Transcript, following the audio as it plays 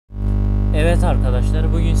Evet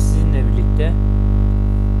arkadaşlar, bugün sizinle birlikte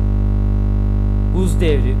Buz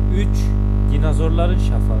Devri 3 Dinozorların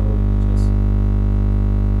Şafağı oynayacağız.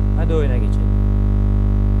 Hadi oyuna geçelim.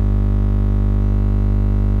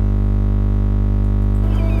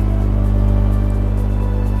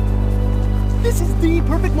 This is the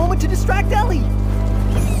perfect moment to distract Ellie.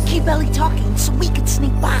 Keep Ellie talking so we can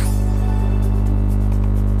sneak by.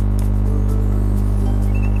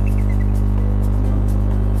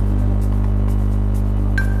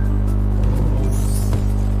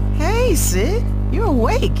 Hey, Sid, you're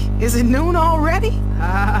awake. Is it noon already?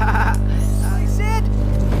 Sid?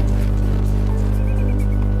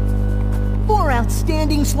 For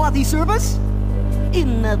outstanding slothy service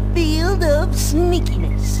In the field of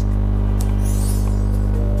sneakiness.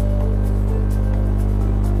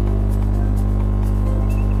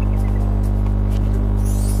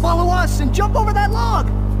 follow us and jump over that log.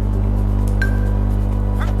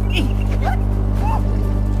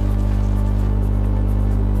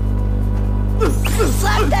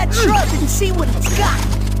 Slap that shrub and see what it's got.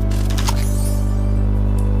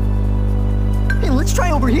 Hey, let's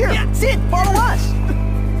try over here. Sid, follow us.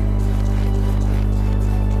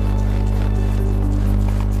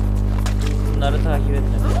 Bunları takip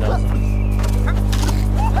etmemiz lazım.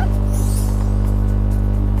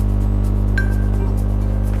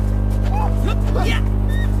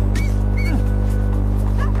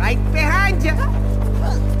 Right behind you.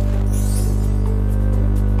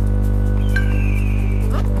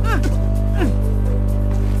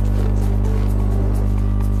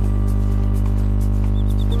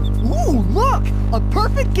 Ooh, look! A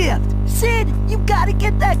perfect gift! Sid, you gotta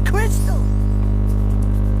get that crystal.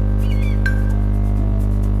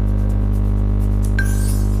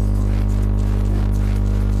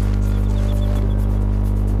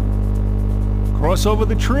 Cross over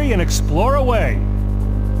the tree and explore away.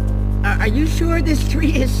 Are you sure this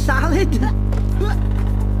tree is solid?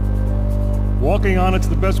 Walking on it's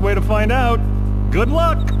the best way to find out. Good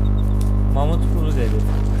luck. Mamut kuru dedi.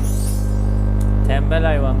 Tembel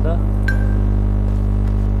hayvan da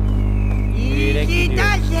yürüyerek gidiyor.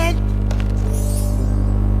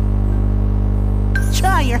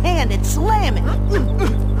 Try your hand at slamming.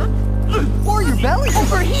 Or your belly?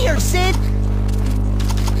 Over here, Sid.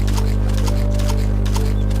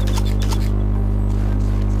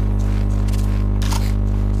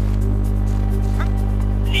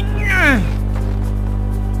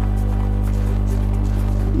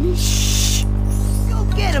 Shh. Go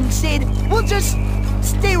get him, Sid. We'll just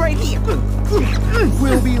stay right here.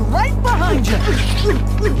 We'll be right behind you.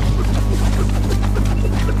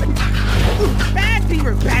 Bad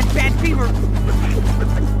fever, bad fever.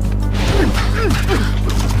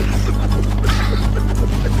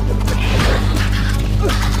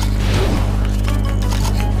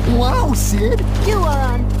 Wow, Sid. You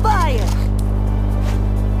are on fire.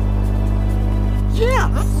 Yeah.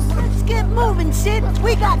 Let's get moving, Sid.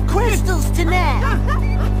 We got crystals to nab.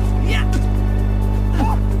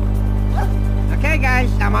 Okay,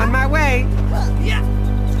 guys, I'm on my way.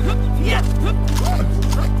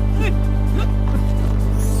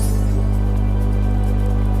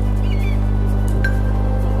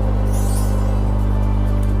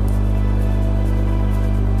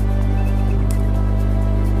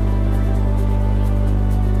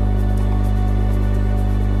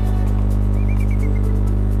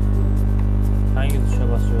 Hangi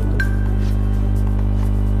tuşa basıyordu?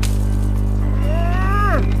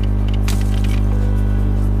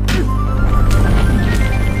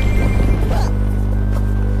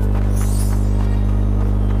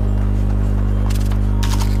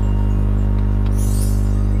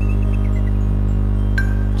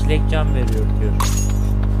 Çilek can veriyor diyor.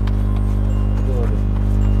 Doğru.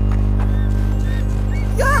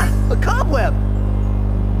 Yeah, a cobweb.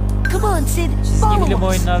 Come on, Sid. Çizgi Follow film us.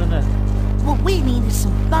 oyunlarını What we need is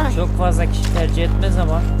some fun. çok fazla kişi tercih etmez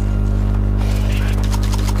ama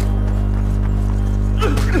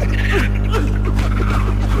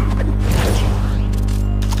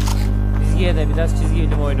biz yine de biraz çizgi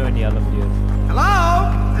film oyunu oynayalım diyorum.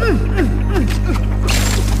 Hello?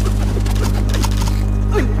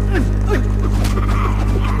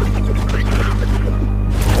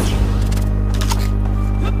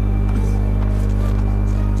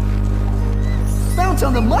 Bounce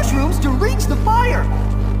on the mushrooms to reach the fire.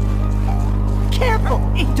 Careful.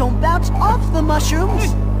 Don't bounce off the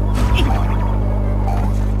mushrooms.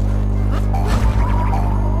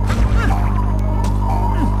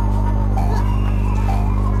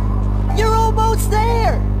 You're almost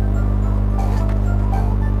there.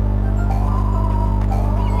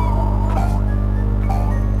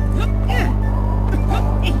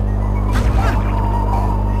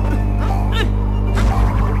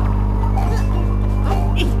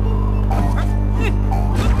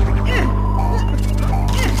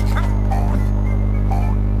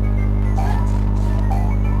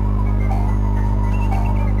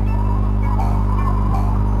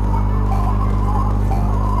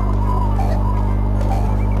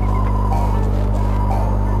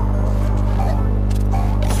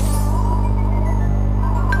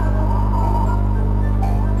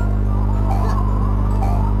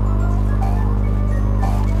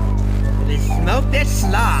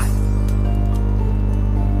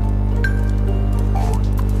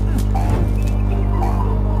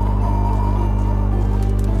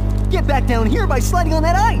 down here by sliding on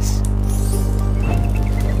that ice.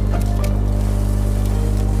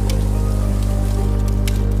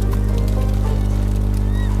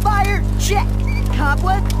 Fire, check.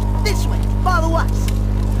 Cobweb, this way. Follow us.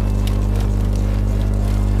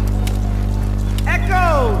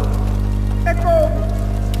 Echo! Echo!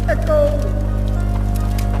 Echo!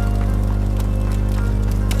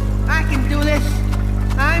 I can do this.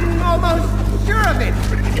 I'm almost sure of it.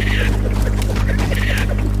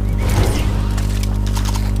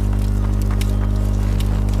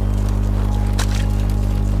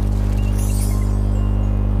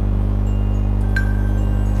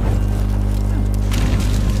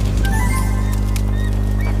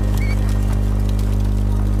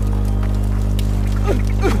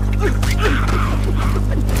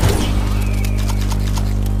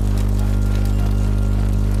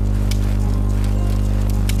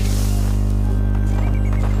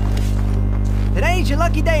 Today's your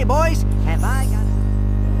lucky day, boys. Have I got...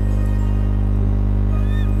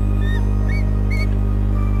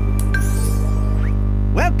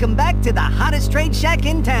 Welcome back to the hottest trade shack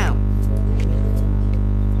in town.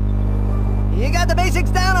 You got the basics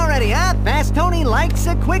down already, huh? Fast Tony likes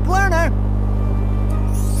a quick learner.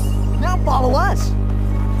 Now follow us.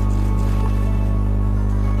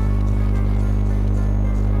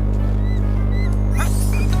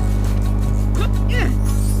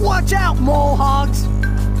 Watch out, mole hogs!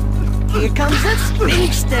 Here comes the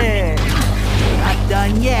Sphinxter! Not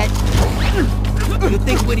done yet. You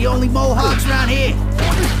think we're the only mole hogs around here?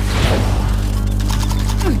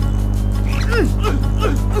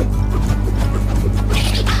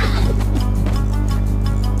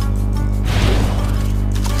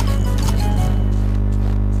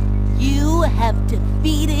 You have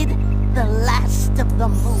defeated the last of the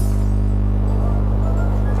moles.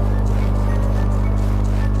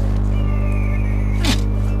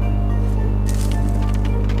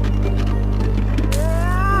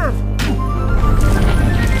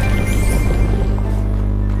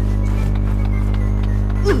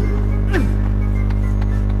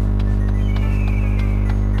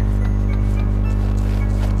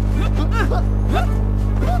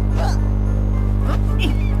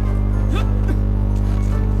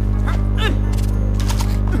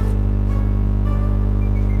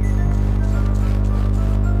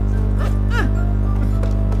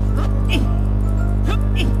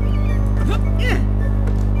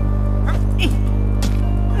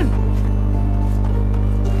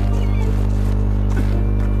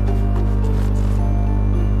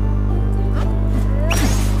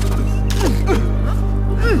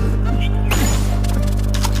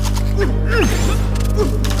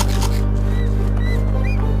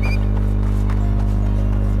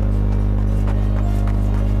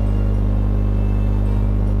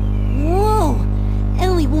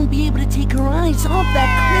 Be able to take her eyes off that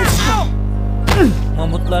crystal.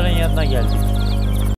 Mamutların yanına geldik.